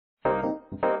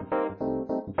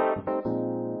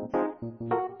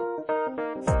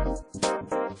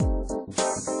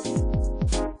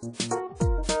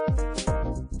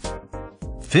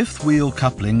fifth wheel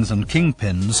couplings and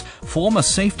kingpins form a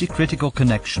safety-critical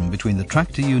connection between the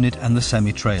tractor unit and the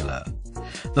semi-trailer.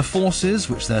 The forces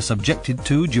which they're subjected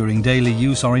to during daily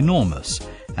use are enormous,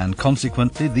 and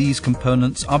consequently these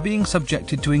components are being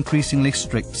subjected to increasingly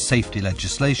strict safety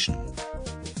legislation.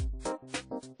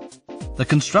 The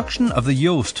construction of the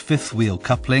JOST fifth wheel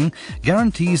coupling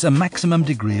guarantees a maximum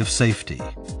degree of safety.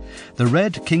 The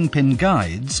red kingpin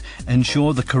guides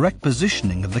ensure the correct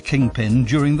positioning of the kingpin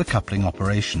during the coupling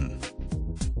operation.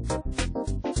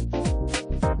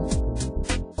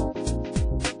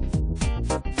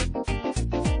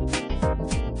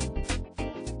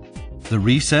 The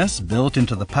recess built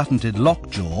into the patented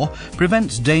lockjaw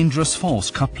prevents dangerous false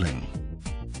coupling.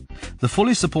 The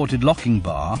fully supported locking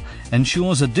bar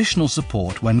ensures additional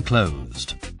support when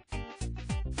closed.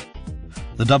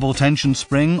 The double tension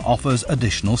spring offers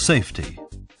additional safety.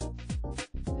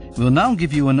 We'll now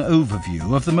give you an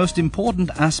overview of the most important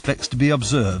aspects to be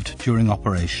observed during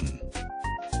operation.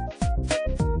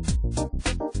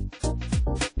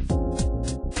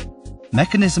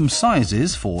 Mechanism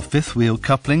sizes for fifth wheel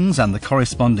couplings and the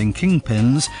corresponding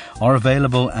kingpins are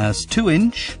available as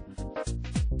 2-inch,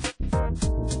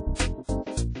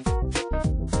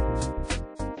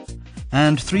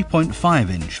 and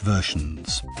 3.5-inch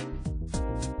versions.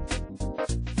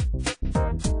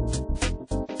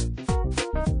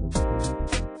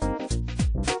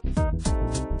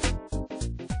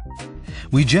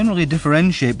 We generally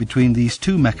differentiate between these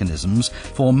two mechanisms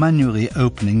for manually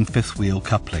opening fifth wheel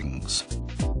couplings.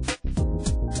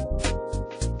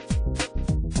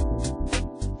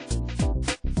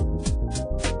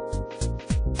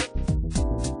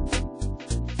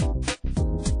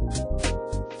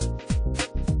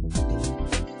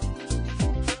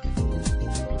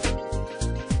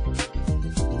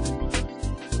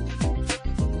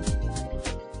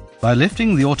 By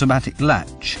lifting the automatic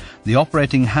latch, the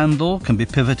operating handle can be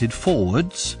pivoted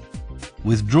forwards,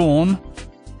 withdrawn,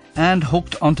 and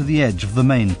hooked onto the edge of the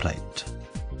main plate.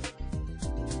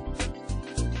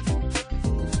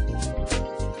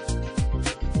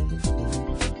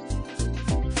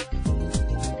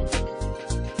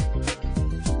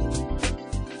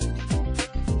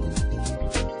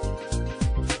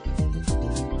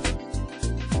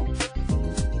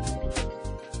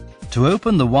 To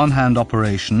open the one-hand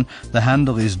operation, the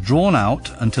handle is drawn out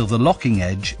until the locking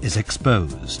edge is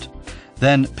exposed,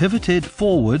 then pivoted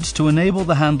forwards to enable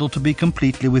the handle to be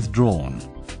completely withdrawn,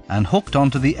 and hooked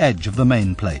onto the edge of the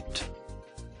main plate.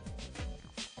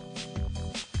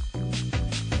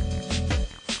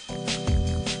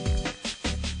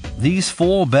 These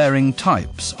 4 bearing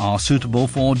types are suitable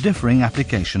for differing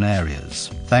application areas.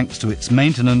 Thanks to its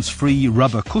maintenance-free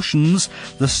rubber cushions,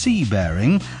 the C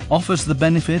bearing offers the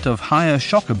benefit of higher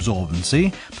shock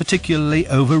absorbency, particularly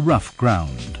over rough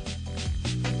ground.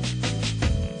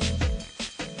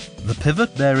 The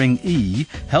pivot bearing E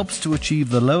helps to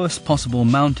achieve the lowest possible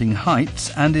mounting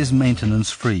heights and is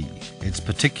maintenance-free. It's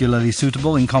particularly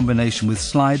suitable in combination with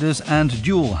sliders and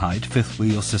dual-height fifth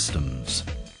wheel systems.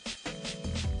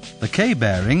 The K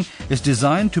bearing is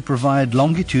designed to provide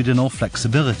longitudinal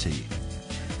flexibility.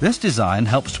 This design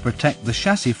helps to protect the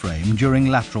chassis frame during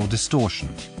lateral distortion.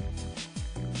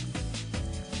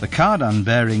 The cardan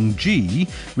bearing G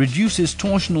reduces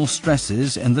torsional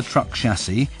stresses in the truck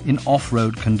chassis in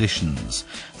off-road conditions,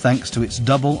 thanks to its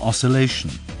double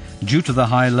oscillation. Due to the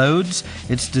high loads,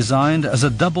 it's designed as a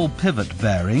double pivot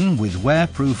bearing with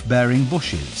wear-proof bearing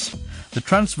bushes. The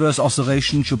transverse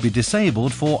oscillation should be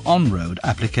disabled for on-road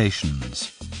applications.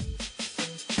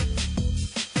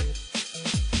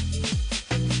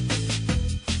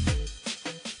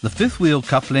 The fifth wheel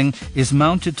coupling is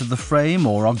mounted to the frame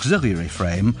or auxiliary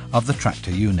frame of the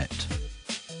tractor unit.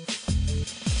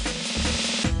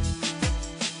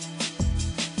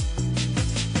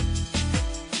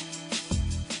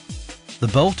 The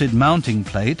bolted mounting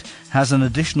plate has an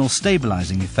additional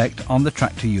stabilizing effect on the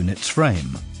tractor unit's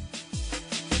frame.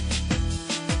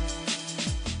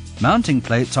 Mounting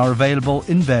plates are available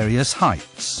in various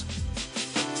heights.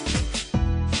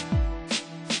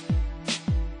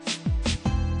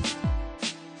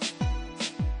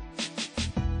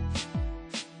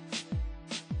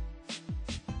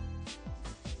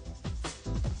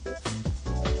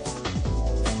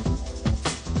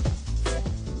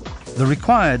 The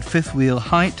required fifth wheel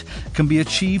height can be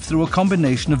achieved through a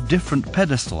combination of different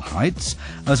pedestal heights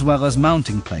as well as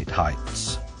mounting plate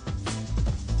heights.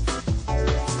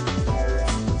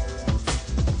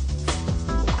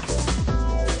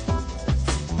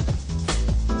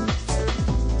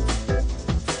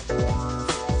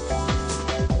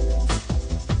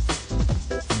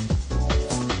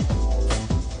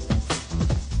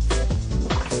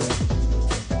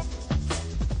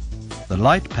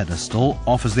 pedestal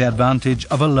offers the advantage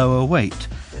of a lower weight,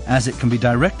 as it can be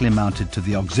directly mounted to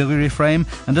the auxiliary frame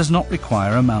and does not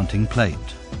require a mounting plate.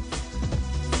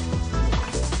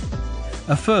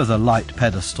 A further light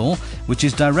pedestal, which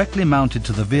is directly mounted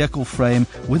to the vehicle frame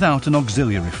without an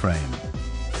auxiliary frame.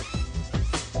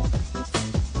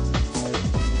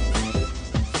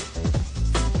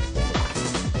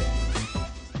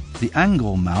 The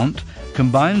angle mount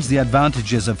combines the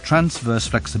advantages of transverse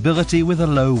flexibility with a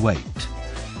low weight.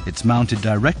 It's mounted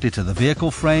directly to the vehicle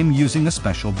frame using a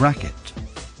special bracket.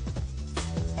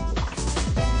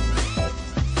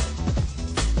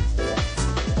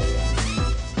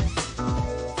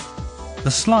 The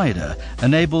slider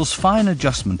enables fine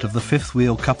adjustment of the fifth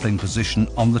wheel coupling position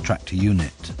on the tractor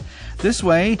unit. This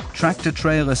way,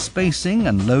 tractor-trailer spacing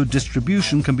and load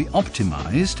distribution can be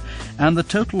optimized and the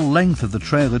total length of the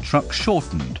trailer truck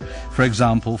shortened, for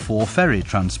example for ferry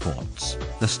transports.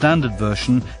 The standard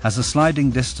version has a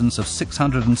sliding distance of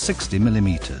 660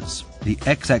 millimeters. The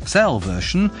XXL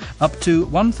version up to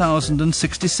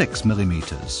 1066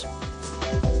 millimeters.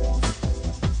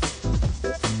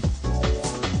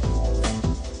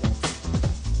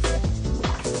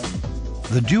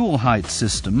 The dual height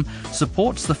system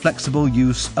supports the flexible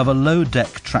use of a low-deck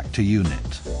tractor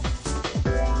unit.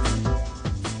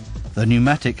 The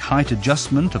pneumatic height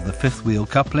adjustment of the fifth wheel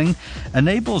coupling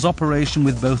enables operation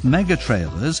with both mega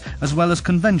trailers as well as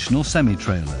conventional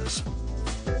semi-trailers.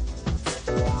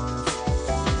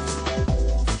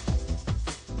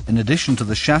 In addition to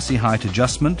the chassis height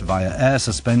adjustment via air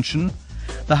suspension,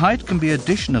 the height can be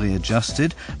additionally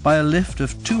adjusted by a lift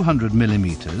of 200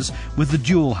 millimeters with the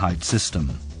dual height system.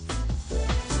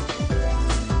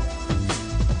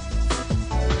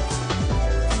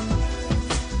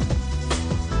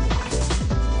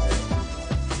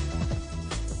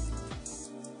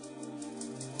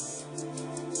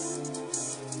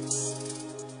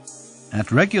 At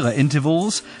regular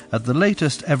intervals, at the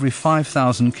latest every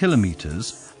 5,000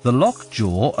 kilometers, the lock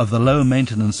jaw of the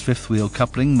low-maintenance fifth-wheel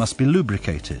coupling must be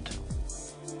lubricated.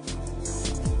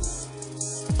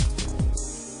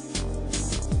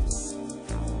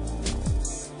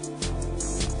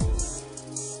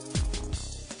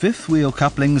 Fifth-wheel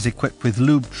couplings equipped with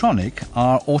Lubetronic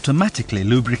are automatically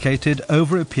lubricated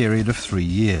over a period of 3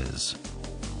 years.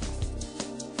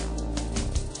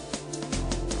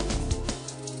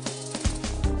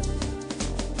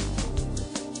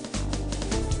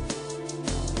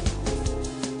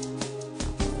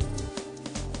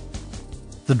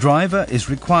 The driver is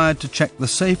required to check the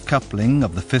safe coupling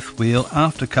of the fifth wheel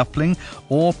after coupling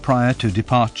or prior to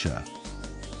departure.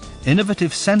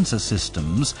 Innovative sensor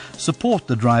systems support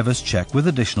the driver's check with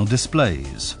additional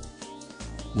displays.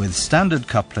 With standard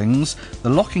couplings, the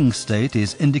locking state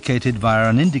is indicated via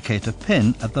an indicator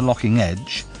pin at the locking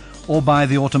edge or by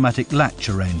the automatic latch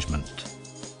arrangement.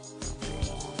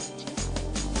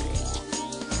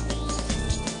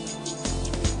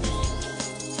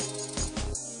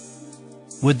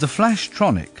 With the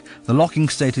Flashtronic, the locking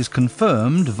state is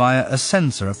confirmed via a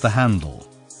sensor of the handle.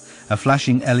 A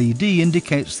flashing LED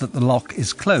indicates that the lock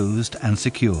is closed and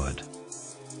secured.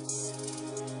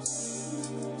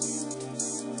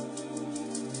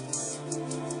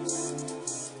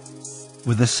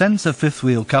 With the sensor fifth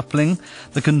wheel coupling,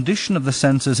 the condition of the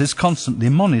sensors is constantly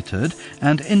monitored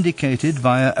and indicated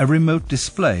via a remote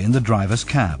display in the driver's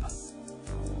cab.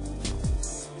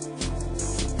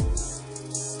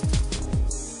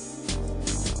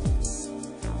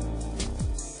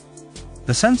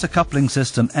 The sensor coupling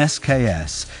system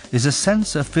SKS is a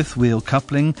sensor fifth wheel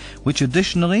coupling which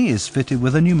additionally is fitted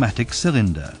with a pneumatic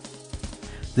cylinder.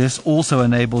 This also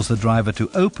enables the driver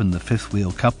to open the fifth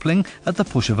wheel coupling at the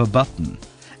push of a button,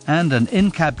 and an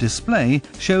in-cab display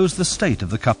shows the state of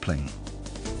the coupling.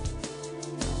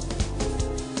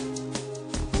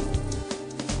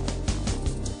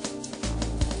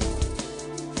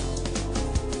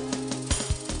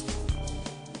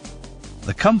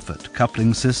 The Comfort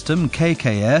Coupling System,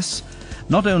 KKS,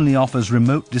 not only offers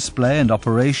remote display and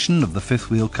operation of the fifth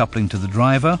wheel coupling to the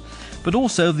driver, but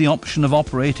also the option of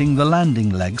operating the landing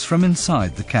legs from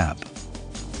inside the cab.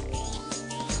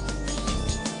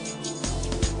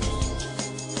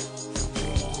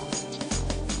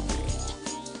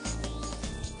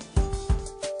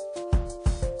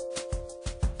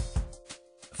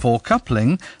 For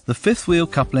coupling, the fifth wheel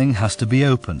coupling has to be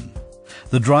open.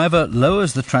 The driver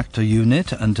lowers the tractor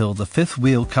unit until the fifth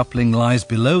wheel coupling lies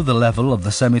below the level of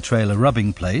the semi-trailer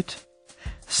rubbing plate,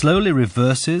 slowly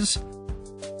reverses,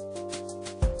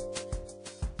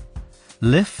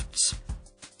 lifts,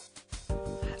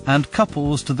 and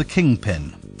couples to the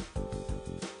kingpin.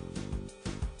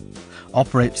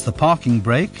 Operates the parking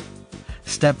brake,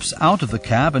 steps out of the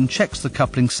cab and checks the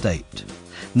coupling state.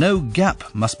 No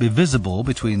gap must be visible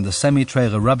between the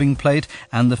semi-trailer rubbing plate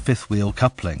and the fifth wheel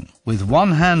coupling. With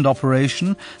one-hand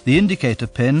operation, the indicator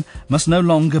pin must no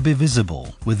longer be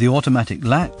visible. With the automatic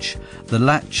latch, the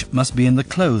latch must be in the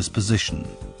close position.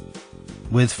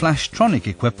 With Flashtronic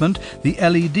equipment, the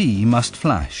LED must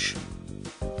flash.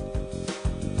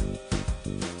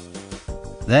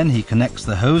 Then he connects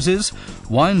the hoses,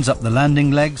 winds up the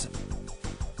landing legs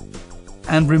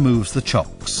and removes the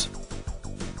chocks.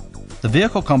 The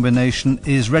vehicle combination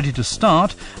is ready to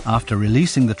start after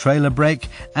releasing the trailer brake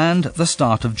and the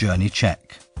start of journey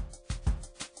check.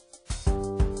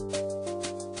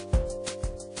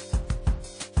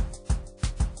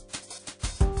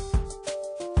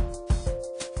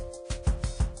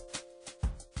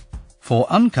 For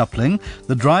uncoupling,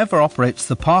 the driver operates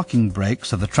the parking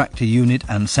brakes of the tractor unit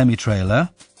and semi-trailer,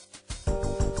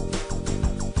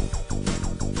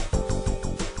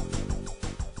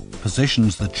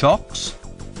 positions the chocks,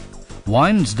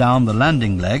 winds down the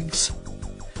landing legs,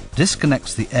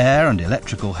 disconnects the air and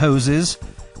electrical hoses,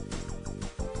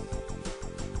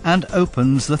 and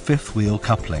opens the fifth wheel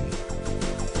coupling.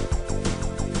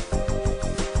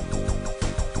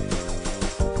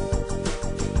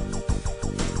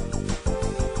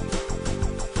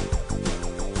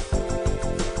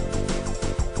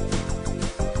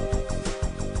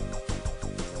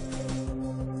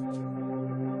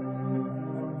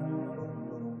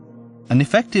 An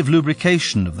effective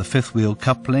lubrication of the fifth wheel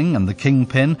coupling and the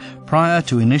kingpin prior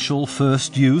to initial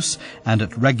first use and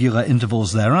at regular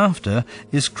intervals thereafter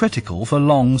is critical for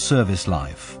long service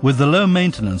life. With the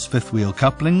low-maintenance fifth wheel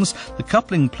couplings, the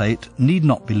coupling plate need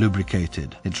not be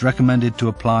lubricated. It's recommended to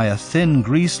apply a thin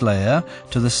grease layer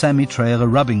to the semi-trailer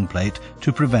rubbing plate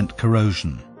to prevent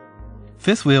corrosion.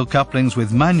 Fifth wheel couplings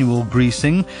with manual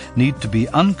greasing need to be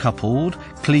uncoupled,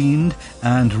 cleaned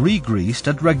and re-greased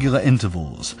at regular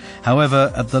intervals,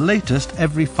 however at the latest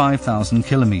every 5,000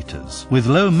 kilometers. With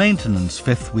low maintenance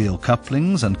fifth wheel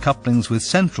couplings and couplings with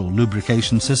central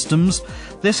lubrication systems,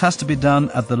 this has to be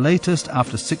done at the latest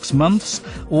after 6 months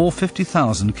or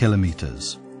 50,000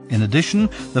 kilometers. In addition,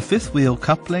 the fifth wheel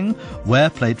coupling, wear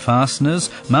plate fasteners,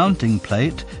 mounting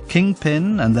plate,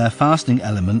 kingpin and their fastening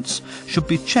elements should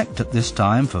be checked at this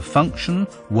time for function,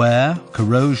 wear,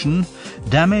 corrosion,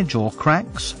 damage or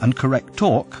cracks and correct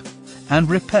torque, and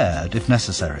repaired if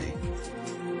necessary.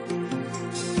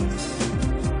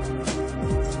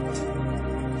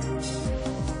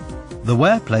 The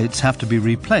wear plates have to be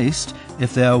replaced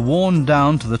if they are worn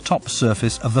down to the top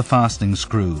surface of the fastening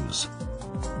screws.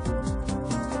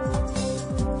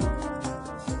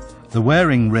 The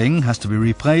wearing ring has to be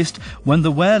replaced when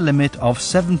the wear limit of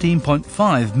 17.5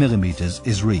 mm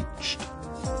is reached.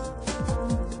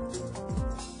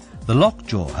 The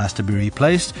lockjaw has to be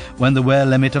replaced when the wear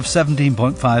limit of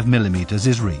 17.5 mm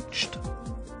is reached.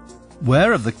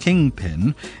 Wear of the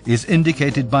kingpin is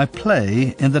indicated by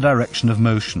play in the direction of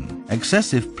motion.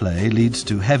 Excessive play leads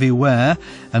to heavy wear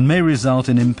and may result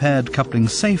in impaired coupling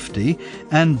safety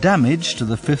and damage to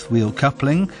the fifth wheel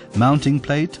coupling, mounting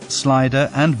plate,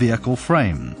 slider and vehicle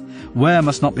frame. Wear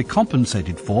must not be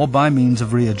compensated for by means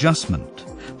of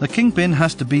readjustment. The kingpin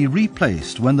has to be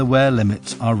replaced when the wear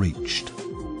limits are reached.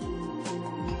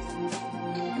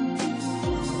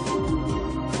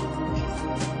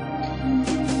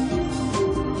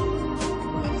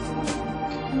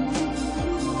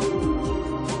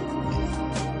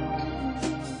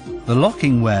 The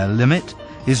locking wear limit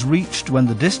is reached when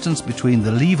the distance between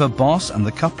the lever boss and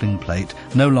the coupling plate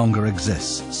no longer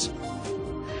exists.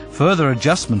 Further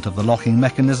adjustment of the locking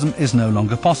mechanism is no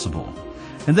longer possible.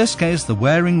 In this case, the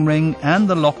wearing ring and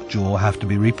the lockjaw have to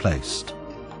be replaced.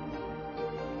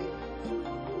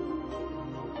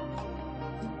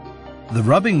 The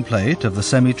rubbing plate of the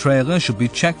semi-trailer should be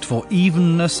checked for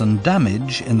evenness and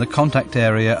damage in the contact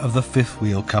area of the fifth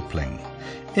wheel coupling.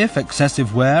 If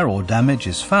excessive wear or damage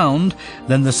is found,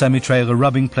 then the semi-trailer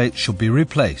rubbing plate should be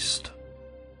replaced.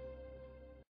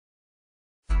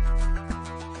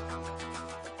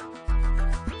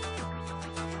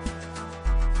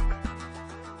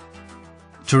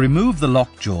 To remove the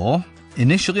lockjaw,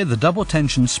 initially the double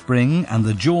tension spring and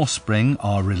the jaw spring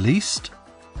are released.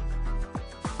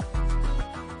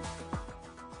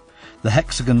 The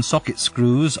hexagon socket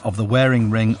screws of the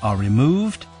wearing ring are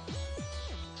removed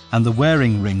and the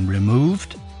wearing ring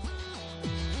removed,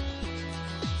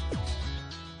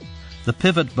 the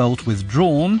pivot bolt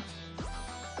withdrawn,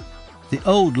 the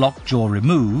old lockjaw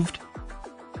removed,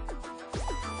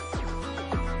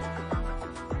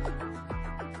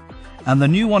 and the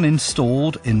new one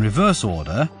installed in reverse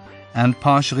order and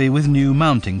partially with new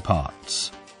mounting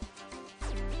parts.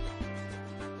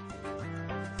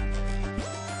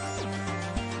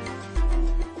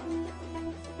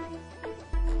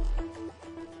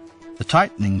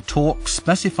 tightening torques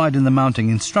specified in the mounting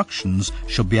instructions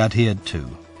should be adhered to.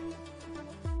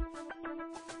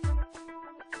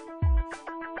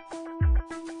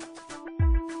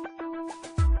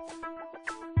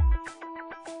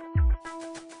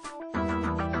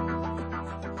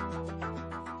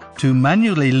 To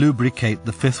manually lubricate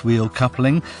the fifth wheel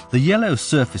coupling, the yellow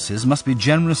surfaces must be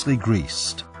generously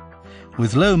greased.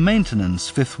 With low maintenance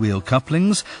fifth wheel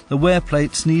couplings, the wear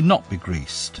plates need not be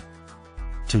greased.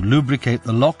 To lubricate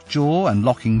the lockjaw and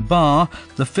locking bar,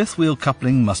 the fifth wheel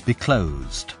coupling must be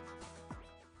closed.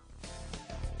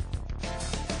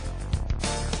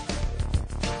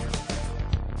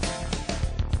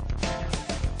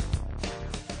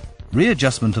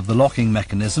 Readjustment of the locking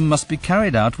mechanism must be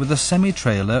carried out with a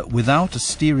semi-trailer without a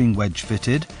steering wedge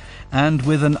fitted and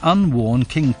with an unworn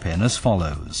kingpin as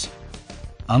follows.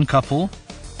 Uncouple.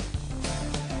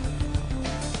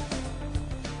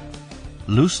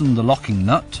 Loosen the locking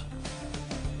nut.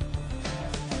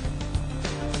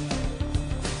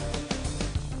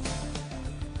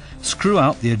 Screw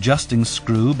out the adjusting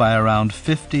screw by around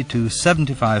 50 to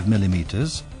 75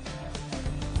 millimeters.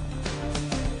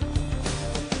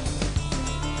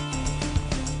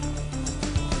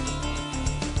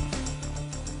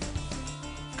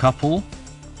 Couple.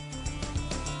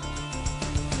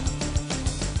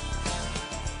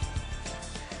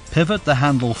 Pivot the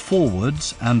handle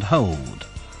forwards and hold.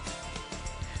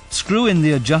 Screw in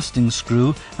the adjusting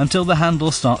screw until the handle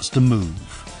starts to move.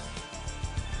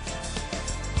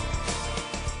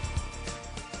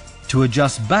 To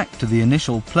adjust back to the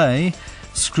initial play,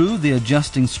 screw the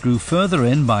adjusting screw further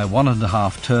in by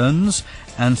 1.5 turns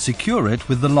and secure it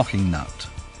with the locking nut.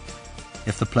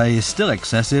 If the play is still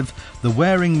excessive, the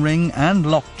wearing ring and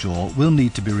lockjaw will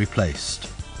need to be replaced.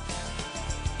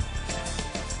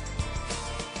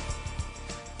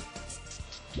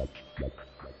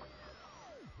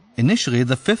 Initially,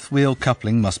 the fifth wheel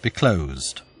coupling must be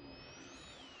closed.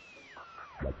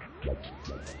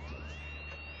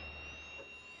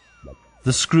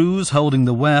 The screws holding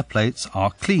the wear plates are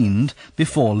cleaned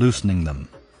before loosening them.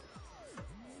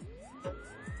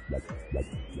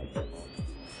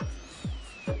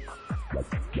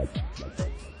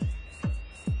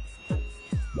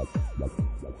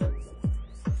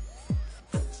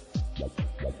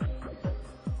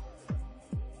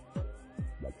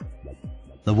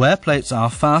 The wear plates are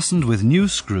fastened with new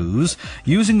screws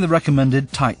using the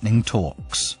recommended tightening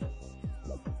torques.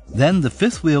 Then the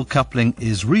fifth wheel coupling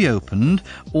is reopened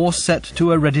or set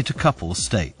to a ready-to-couple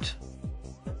state.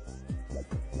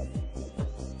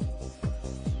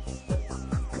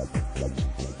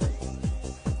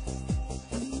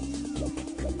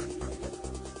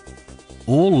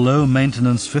 All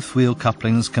low-maintenance fifth wheel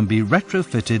couplings can be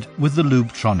retrofitted with the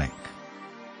Lubetronic.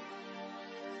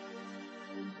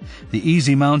 The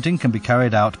easy mounting can be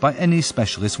carried out by any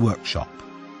specialist workshop.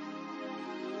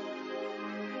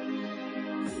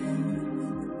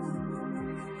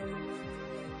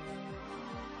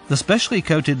 The specially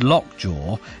coated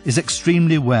lockjaw is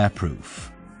extremely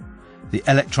wear-proof. The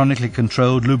electronically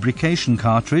controlled lubrication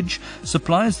cartridge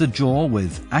supplies the jaw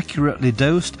with accurately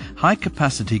dosed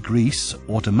high-capacity grease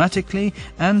automatically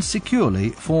and securely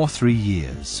for 3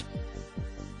 years.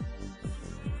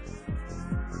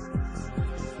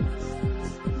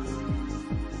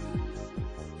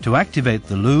 To activate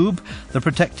the lube, the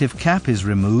protective cap is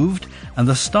removed and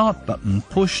the start button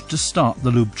pushed to start the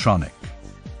Lubetronic.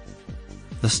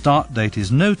 The start date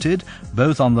is noted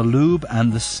both on the lube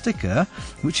and the sticker,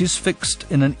 which is fixed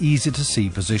in an easy-to-see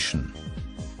position.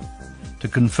 To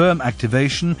confirm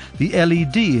activation, the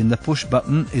LED in the push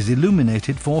button is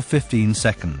illuminated for 15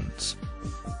 seconds.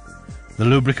 The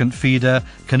lubricant feeder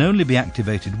can only be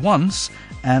activated once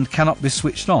and cannot be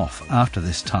switched off after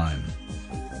this time.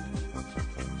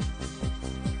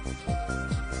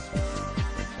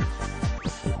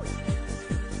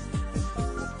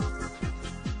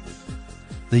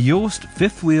 The JOST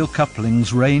fifth wheel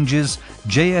couplings ranges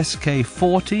JSK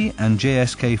 40 and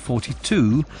JSK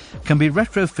 42 can be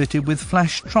retrofitted with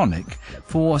Flashtronic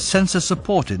for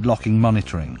sensor-supported locking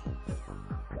monitoring.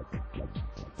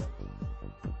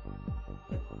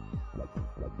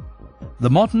 The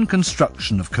modern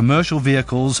construction of commercial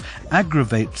vehicles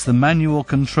aggravates the manual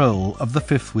control of the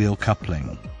fifth wheel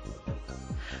coupling.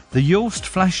 The JOST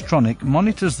Flashtronic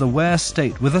monitors the wear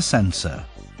state with a sensor.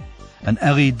 An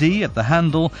LED at the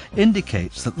handle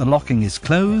indicates that the locking is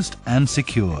closed and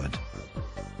secured.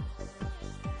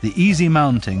 The easy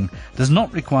mounting does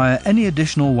not require any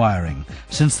additional wiring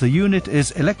since the unit is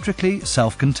electrically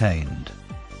self-contained.